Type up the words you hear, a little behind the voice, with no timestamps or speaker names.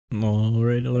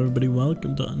Alright, hello everybody,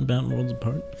 welcome to Unbound Worlds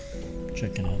Apart.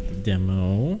 Checking out the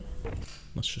demo.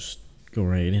 Let's just go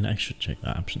right in. I should check the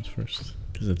options first,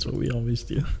 because that's what we always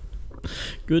do.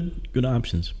 Good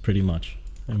options, pretty much.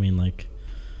 I mean, like,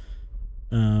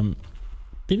 they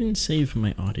didn't save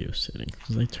my audio settings,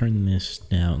 because I turned this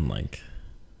down like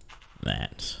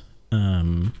that.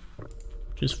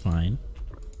 Just fine.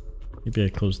 Maybe I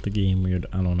closed the game weird,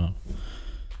 I don't know.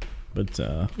 But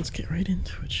let's get right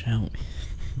into it, shall we?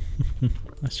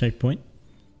 Last checkpoint.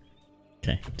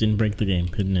 Okay, didn't break the game,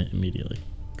 hitting it immediately.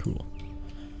 Cool.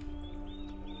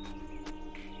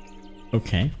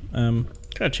 Okay,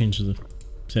 gotta change the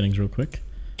settings real quick.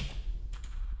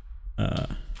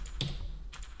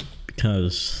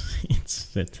 Because it's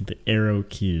set to the arrow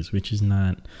keys, which is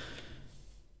not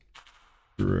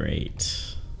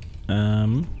great.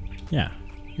 Yeah,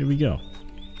 here we go.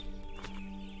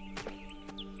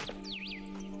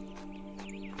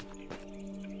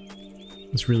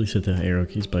 It's really set to arrow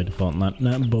keys by default, not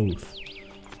both,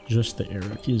 just the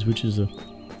arrow keys, which is a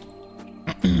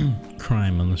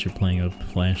crime unless you're playing a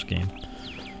Flash game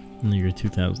in the year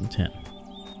 2010.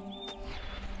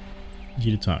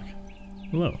 Easy to talk.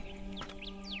 Hello.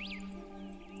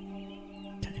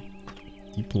 Okay.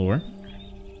 Deep lore.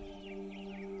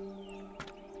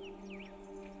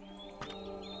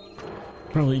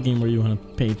 Probably a game where you want to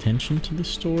pay attention to the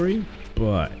story,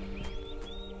 but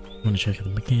I want to check out the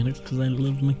mechanics because I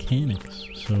love mechanics.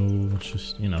 So let's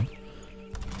just, you know,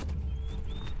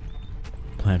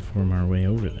 platform our way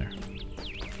over there.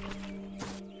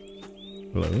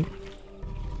 Hello?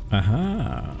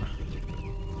 Aha!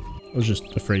 I was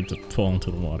just afraid to fall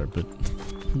into the water, but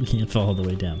you can't fall all the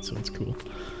way down, so it's cool.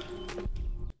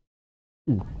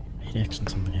 Ooh, hit X and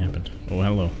something happened. Oh,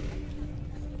 hello.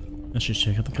 Let's just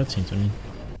check out the cutscenes. I mean,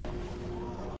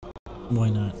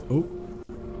 why not? Oh.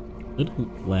 Little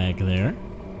lag there.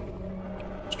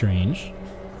 Strange.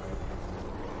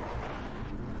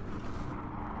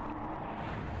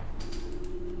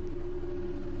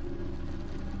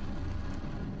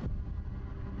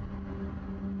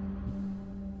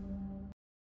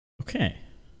 Okay.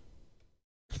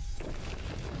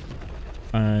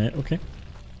 Okay.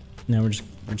 Now we're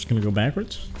just gonna go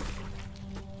backwards.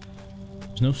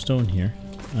 There's no stone here.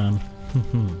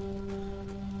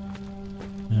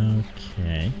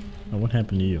 Okay. Oh, what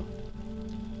happened to you?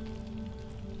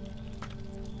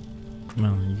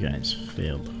 Well, you guys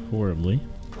failed horribly.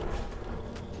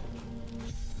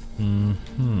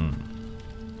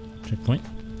 Checkpoint.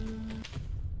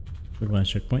 Quick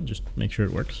last checkpoint, just make sure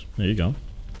it works. There you go.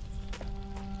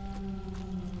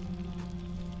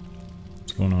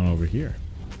 What's going on over here?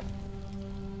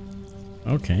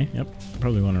 Okay, yep.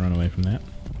 Probably want to run away from that.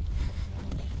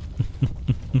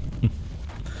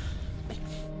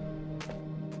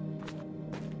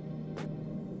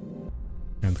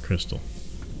 And the crystal.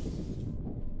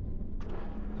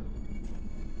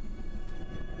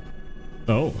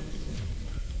 Oh.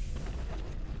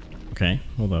 Okay,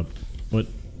 hold up. What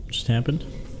just happened?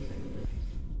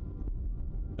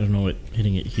 I don't know what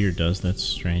hitting it here does. That's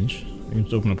strange. I can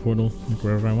just open a portal like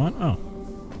wherever I want. Oh.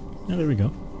 Yeah, there we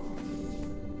go.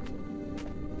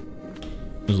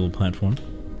 There's a little platform.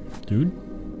 Dude.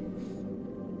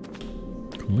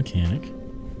 Cool mechanic.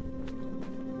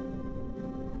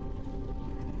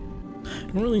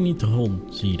 You don't really need to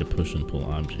hold Z to push and pull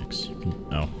objects. You can,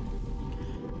 oh.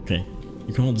 Okay.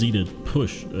 You can hold Z to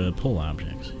push, pull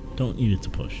objects. You don't need it to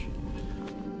push.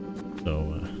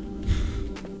 So,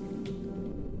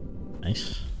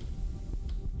 nice.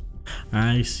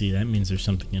 I see, that means there's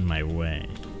something in my way.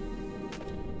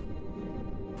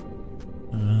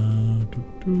 Oh.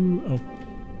 Can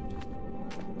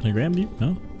I grab you?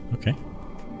 No? Okay.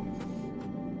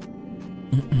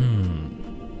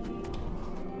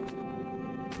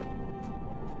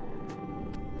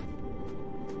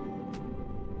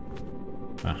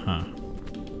 Aha.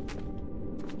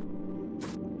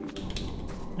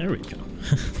 There we go.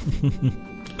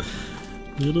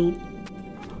 Little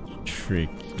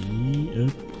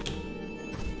tricky.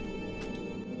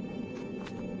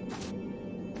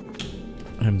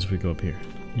 What happens if we go up here?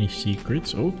 Any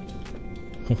secrets? Oh.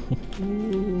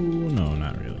 No,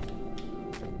 not really.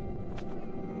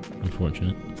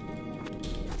 Unfortunate.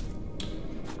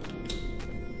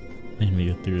 And we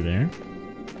get through there.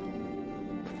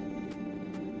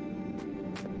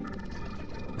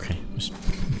 Okay, just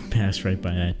pass right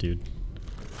by that dude.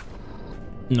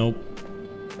 Nope.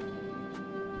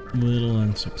 Little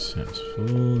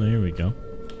unsuccessful. There we go.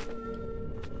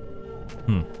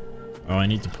 Oh, I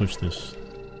need to push this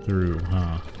through,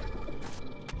 huh?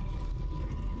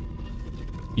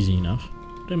 Easy enough.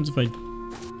 What happens if I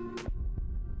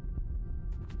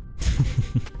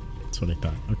That's what I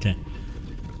thought. Okay.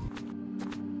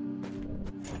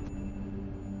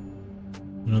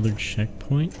 Another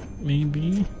checkpoint,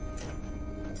 maybe?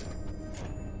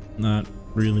 Not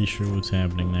really sure what's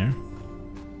happening there.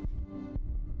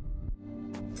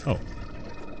 Oh.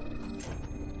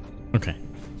 Okay.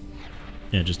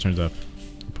 Yeah, it just turns off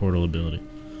portal ability.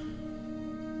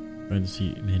 Trying to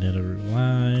see made out of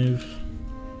alive.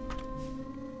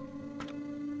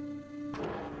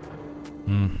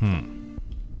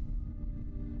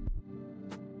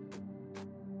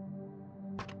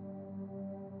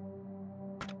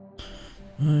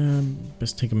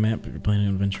 Best take a map if you're planning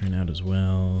on venturing out as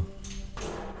well.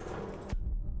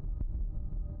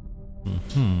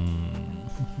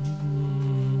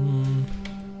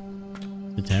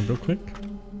 The tab real quick.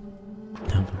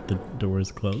 Now that the door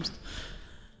is closed.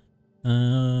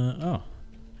 Oh.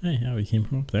 Hey, yeah, we came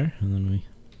from up there and then we...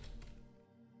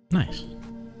 Nice.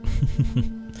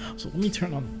 So let me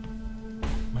turn on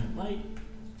my light.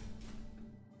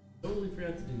 Totally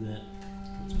forgot to do that.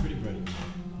 It's pretty bright in here,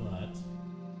 but...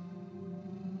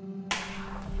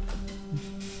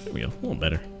 There we go, a little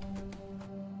better.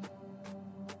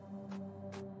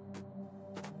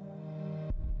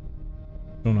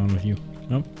 What's going on with you?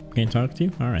 Nope, can't talk to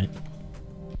you? Alright.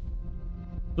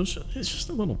 It's just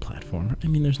a little platformer. I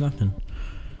mean, there's nothing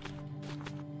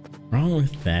wrong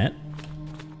with that.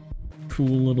 Cool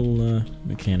little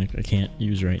mechanic I can't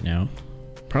use right now.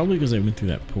 Probably because I went through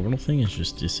that portal thing. It's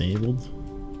just disabled.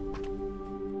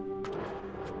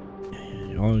 Yeah,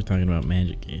 you're always talking about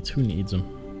magic gates. Who needs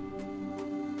them?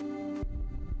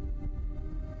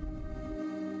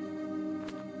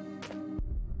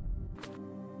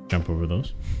 Jump over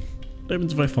those. What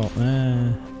happens if I fall?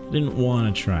 Didn't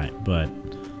want to try it, but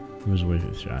it was worth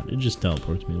a shot. It just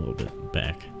teleports me a little bit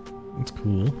back. That's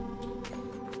cool.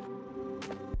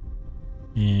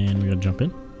 And we gotta jump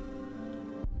in.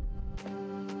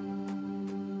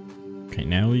 Okay,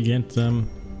 now we get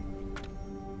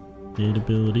gate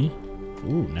ability.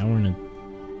 Ooh, now we're in a...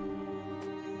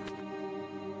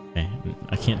 Okay,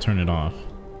 I can't turn it off.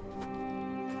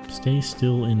 Stay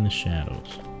still in the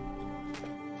shadows.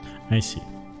 I see.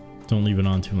 Don't leave it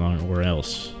on too long or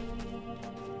else.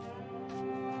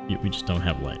 We just don't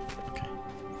have light. Okay.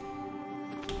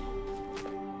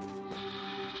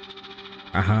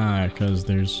 Aha, because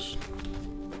there's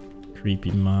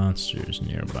creepy monsters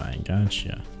nearby.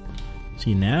 Gotcha.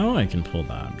 See, now I can pull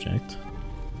the object.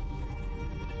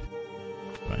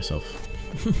 Myself.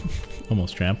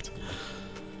 Almost trapped.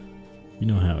 You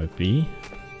know how it be.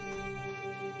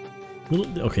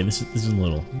 Okay, this is a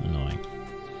little annoying.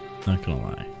 Not gonna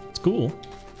lie. It's cool.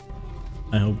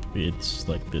 I hope it's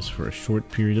like this for a short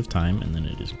period of time and then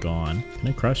it is gone. Can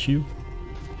I crush you?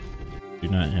 Do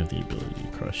not have the ability to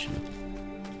crush you.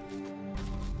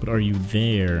 But are you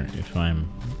there if I'm...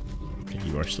 Okay,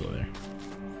 you are still there.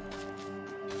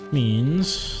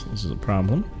 Means this is a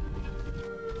problem.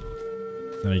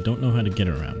 That I don't know how to get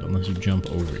around unless you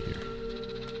jump over here.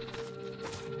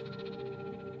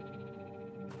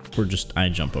 Or just I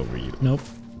jump over you. Nope,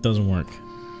 doesn't work.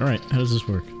 Alright, how does this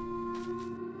work?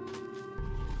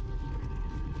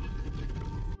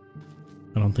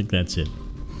 I don't think that's it.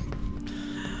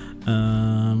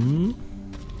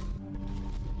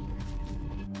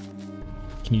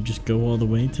 Can you just go all the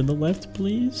way to the left,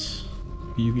 please?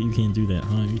 You can't do that,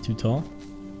 huh? You're too tall?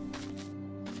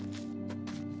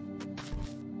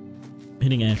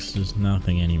 Hitting X is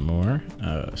nothing anymore,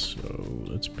 so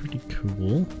that's pretty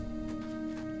cool.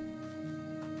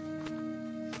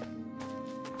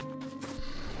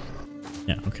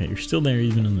 Yeah, okay, you're still there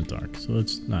even in the dark, so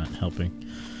that's not helping.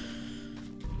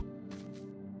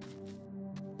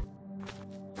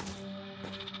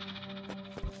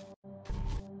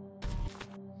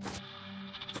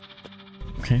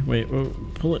 Okay, wait,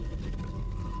 pull it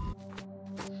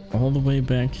all the way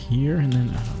back here and then,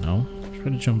 I don't know, try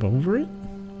to jump over it?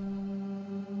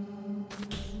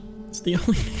 It's the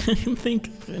only thing I can think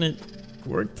of, and it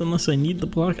worked unless I need the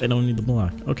block. I don't need the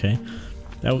block. Okay,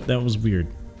 that was weird.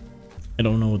 I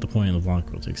don't know what the point of the block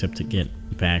was, except to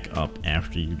get back up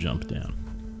after you jump down.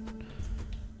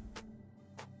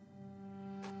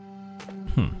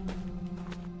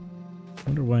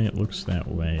 Wonder why it looks that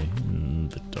way in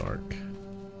the dark.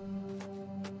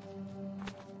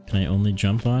 Can I only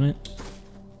jump on it?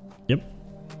 Yep.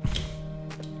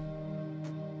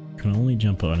 Can only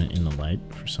jump on it in the light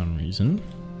for some reason.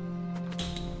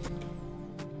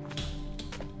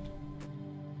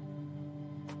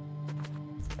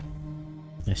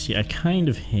 Yeah, see, I kind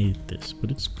of hate this,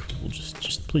 but it's cool.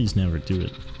 Just please never do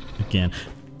it again.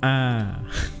 Ah.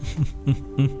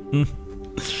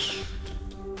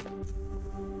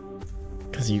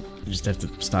 because you just have to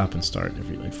stop and start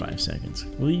every like 5 seconds.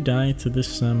 Will you die to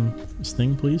this this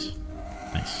thing, please?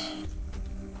 Nice.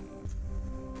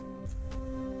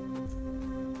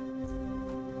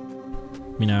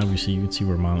 I mean, obviously you can see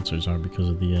where monsters are because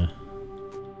of the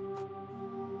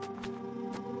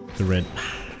red.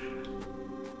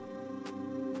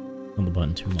 On the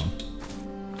button too long.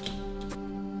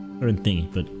 Or in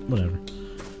thingy, but whatever.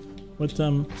 What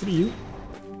are you?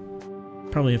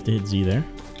 Probably have to hit Z there.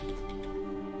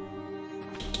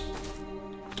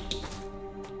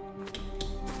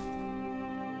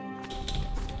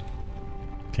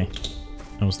 Okay.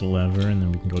 That was the lever, and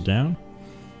then we can go down.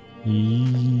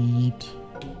 Yeet.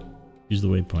 Use the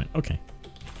waypoint. Okay.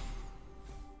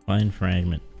 Find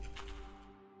fragment.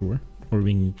 Sure. Or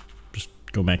we can just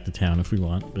go back to town if we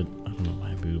want, but I don't know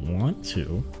why we would want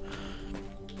to.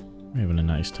 We're having a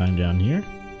nice time down here.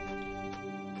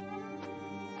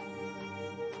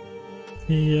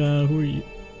 Hey, who are you?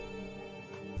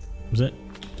 Will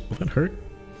that hurt?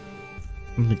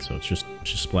 I don't think so. It's just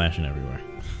splashing everywhere.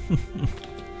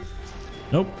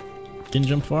 Nope. Didn't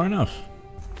jump far enough.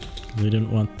 They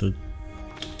didn't want the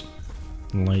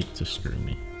light to screw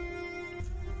me.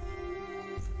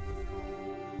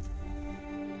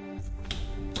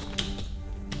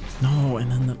 No,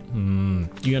 and then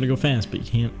you gotta go fast, but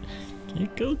you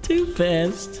can't go too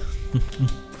fast.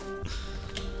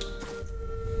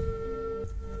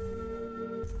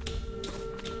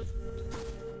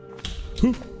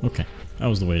 Whew, okay, that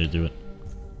was the way to do it.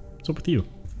 What's up with you?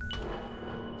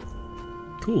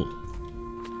 Cool.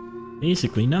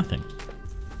 Basically nothing.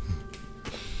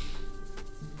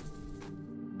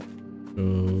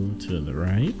 Go to the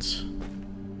right.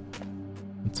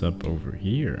 What's up over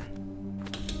here?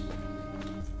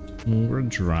 More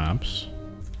drops.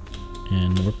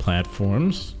 And more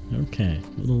platforms. Okay,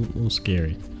 a little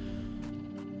scary.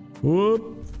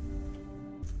 Whoop.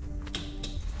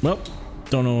 Well,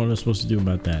 don't know what I'm supposed to do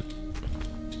about that.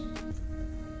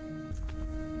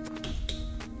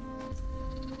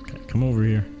 Okay, come over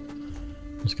here.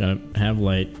 Just gotta have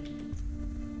light.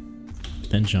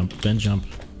 Then jump, then jump.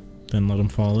 Then let them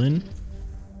fall in.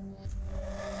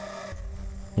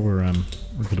 Or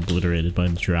get obliterated by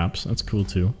the drops. That's cool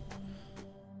too.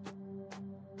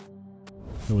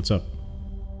 Oh, what's up?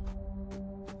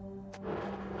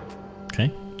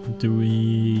 Okay. Do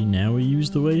we... Now we use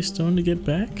the waystone to get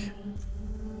back?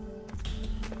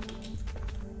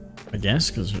 I guess,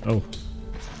 because... Oh.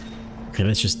 Okay,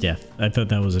 that's just death. I thought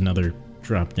that was another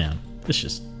drop down. It's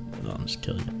just... I'll just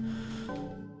kill you.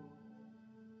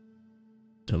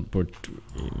 Teleport to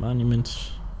a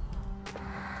monument.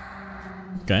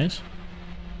 Guys?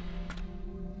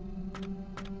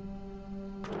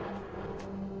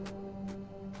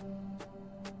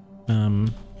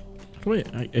 Wait,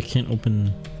 I can't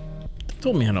open... They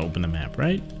told me how to open the map,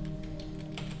 right?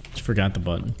 Just forgot the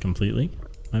button completely.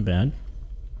 My bad.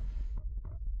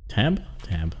 Tab?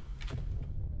 Tab.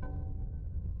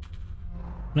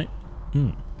 Right.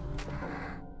 Come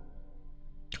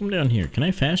down here. Can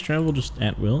I fast travel just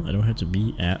at will? I don't have to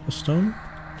be at a stone?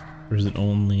 Or is it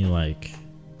only like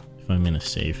if I'm in a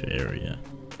safe area?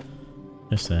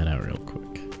 Test that out real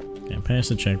quick. Okay, I'm past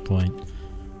the checkpoint.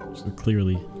 It's a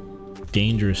clearly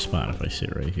dangerous spot if I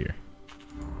sit right here.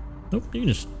 Nope, you can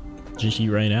just eat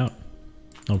right out.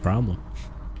 No problem.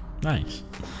 Nice.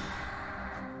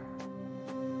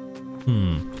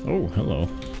 Oh, hello.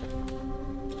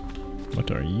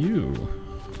 What are you?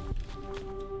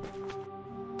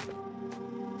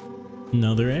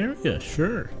 Another area,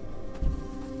 sure.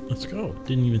 Let's go.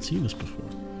 Didn't even see this before.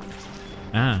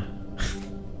 Ah.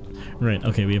 Right,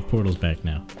 okay, we have portals back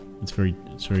now. It's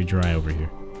very dry over here.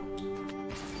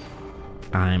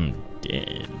 I'm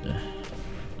dead.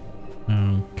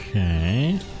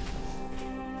 Okay.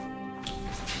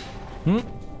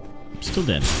 Still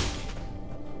dead.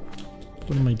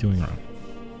 What am I doing wrong?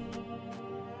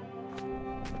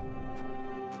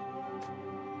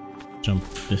 Jump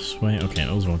this way. Okay,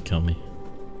 those won't kill me.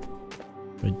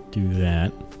 If I do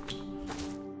that.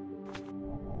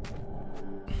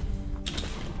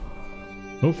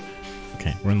 Oh,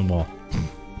 okay, we're in the wall.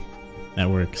 That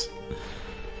works.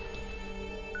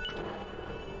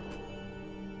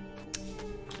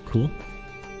 Cool.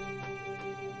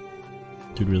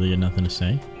 Dude really had nothing to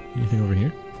say. Anything over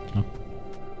here? No.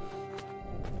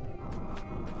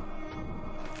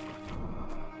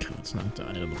 Okay, let's not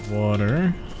die in the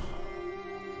water.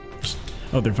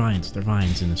 Oh, they're vines. They're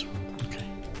vines in this world. Okay.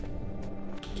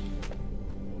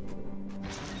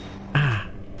 Ah!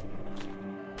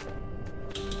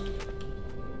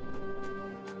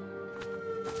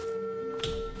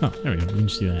 Oh, there we go. We can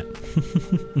just do that.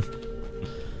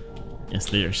 Yes,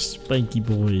 they are spiky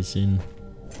boys in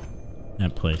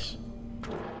that place.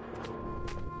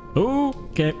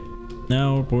 Okay.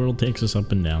 Now portal takes us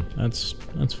up and down. That's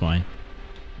fine.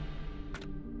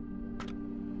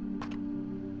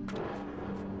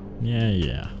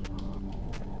 Yeah.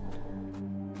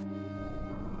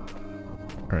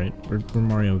 Alright, we're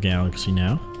Mario Galaxy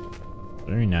now.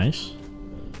 Very nice.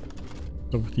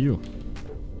 What's up with you?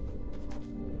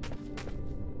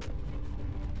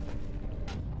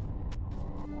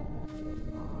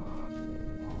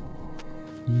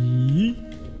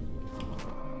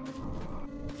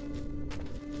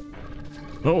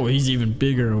 Oh, he's even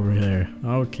bigger over there.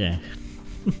 Okay.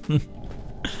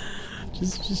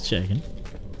 just checking.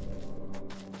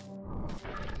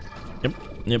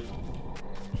 Yep.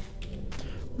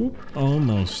 Oop,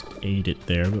 almost ate it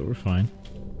there, but we're fine.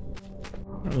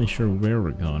 Not really sure where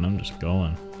we're going. I'm just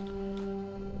going.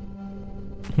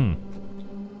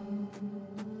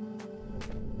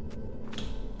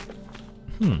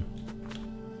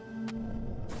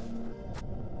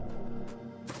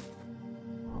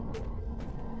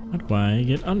 How do I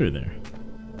get under there?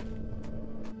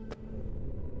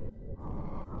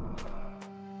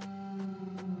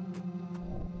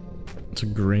 That's a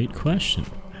great question.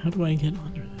 How do I get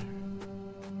under there?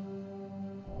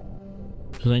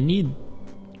 Because I need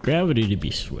gravity to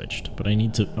be switched, but I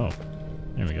need to... Oh,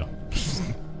 there we go.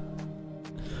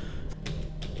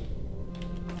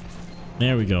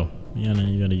 There we go. Yeah, now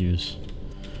you gotta use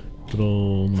good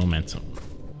old momentum.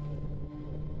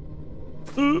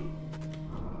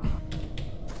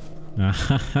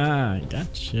 Ahaha,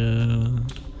 gotcha.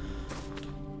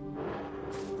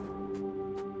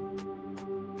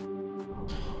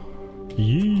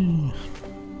 Yeah.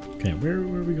 Okay, where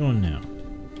are we going now?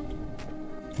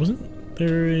 Wasn't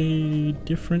there a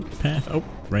different path? Oh,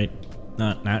 right.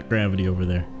 Not gravity over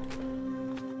there.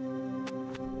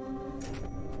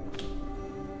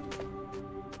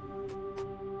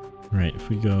 Right, if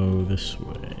we go this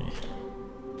way.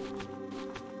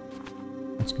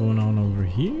 What's going on over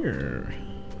here?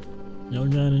 Y'all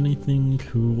got anything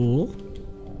cool?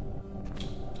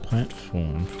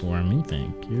 Platform for me,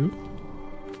 thank you.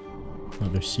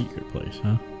 Another secret place,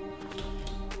 huh?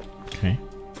 Okay.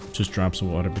 Just drops of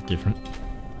water, but different.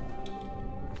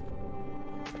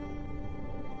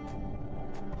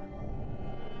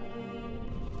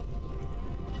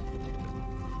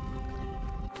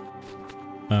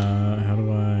 How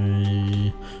do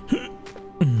I...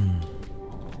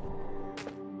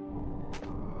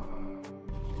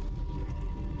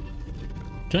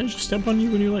 Can I just step on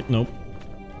you when you're like, nope?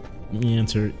 The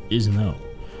answer is no.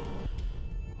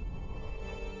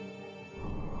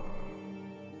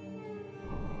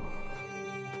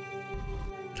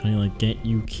 Can I like get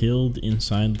you killed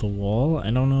inside the wall? I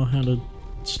don't know how to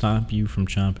stop you from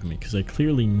chopping me because I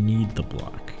clearly need the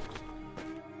block.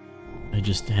 I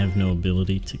just have no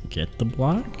ability to get the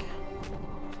block.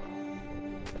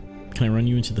 Can I run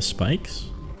you into the spikes?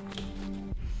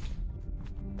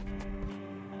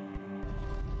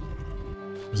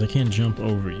 Because I can't jump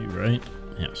over you, right?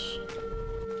 Yes.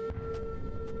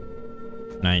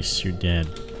 Nice, you're dead.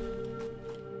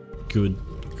 Good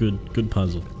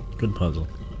puzzle. Good puzzle.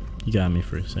 You got me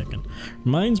for a second.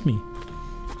 Reminds me,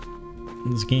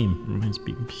 this game reminds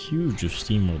me huge of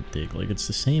SteamWorld Dig. Like, it's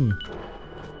the same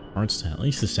art style, at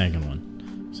least the second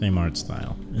one. Same art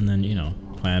style. And then, you know,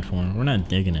 platform. We're not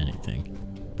digging anything.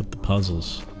 But the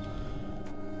puzzles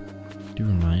do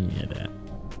remind me of that.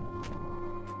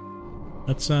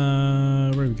 Let's,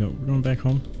 where do we go? We're going back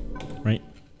home, right?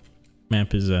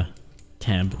 Map is a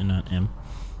tab and not M,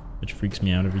 which freaks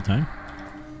me out every time.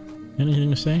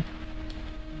 Anything to say?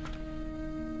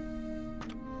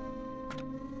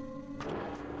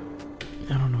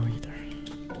 I don't know either.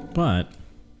 But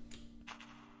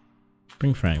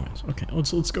bring fragments. Okay,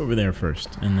 let's go over there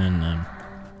first, and then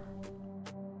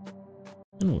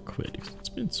we'll quit.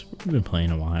 We've been playing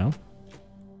a while.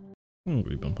 How long have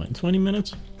we been playing? 20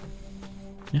 minutes?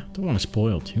 Yeah, don't want to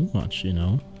spoil too much, you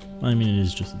know. I mean, it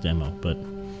is just a demo, but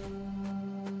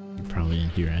you're probably in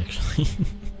here actually.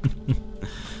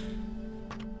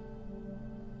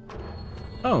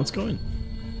 Oh, let's go in.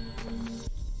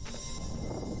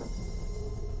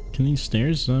 Can these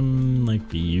stairs, like,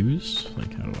 be used?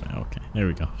 Like, how do I... Okay, there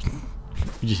we go.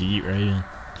 You just eat right in.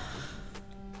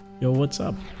 Yo, what's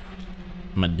up,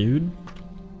 my dude?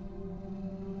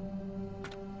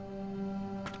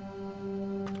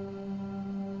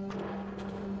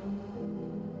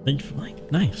 Thank you for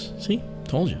like. Nice. See?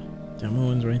 Told you. Demo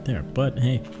one's right there. But,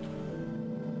 hey.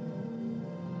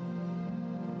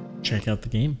 Check out the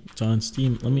game. It's on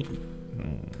Steam. Let me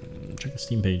check the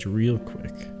Steam page real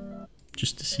quick,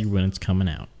 just to see when it's coming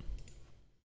out.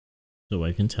 so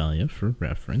I can tell you for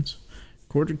reference.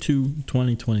 Quarter 2,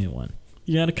 2021.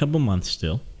 You got a couple months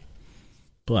still,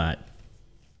 but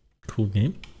cool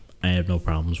game. I have no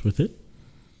problems with it.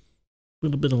 A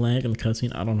little bit of lag in the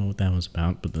cutscene. I don't know what that was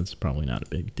about, but that's probably not a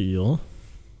big deal.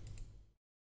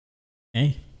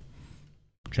 Hey,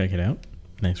 check it out.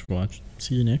 Thanks for watching.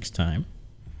 See you next time.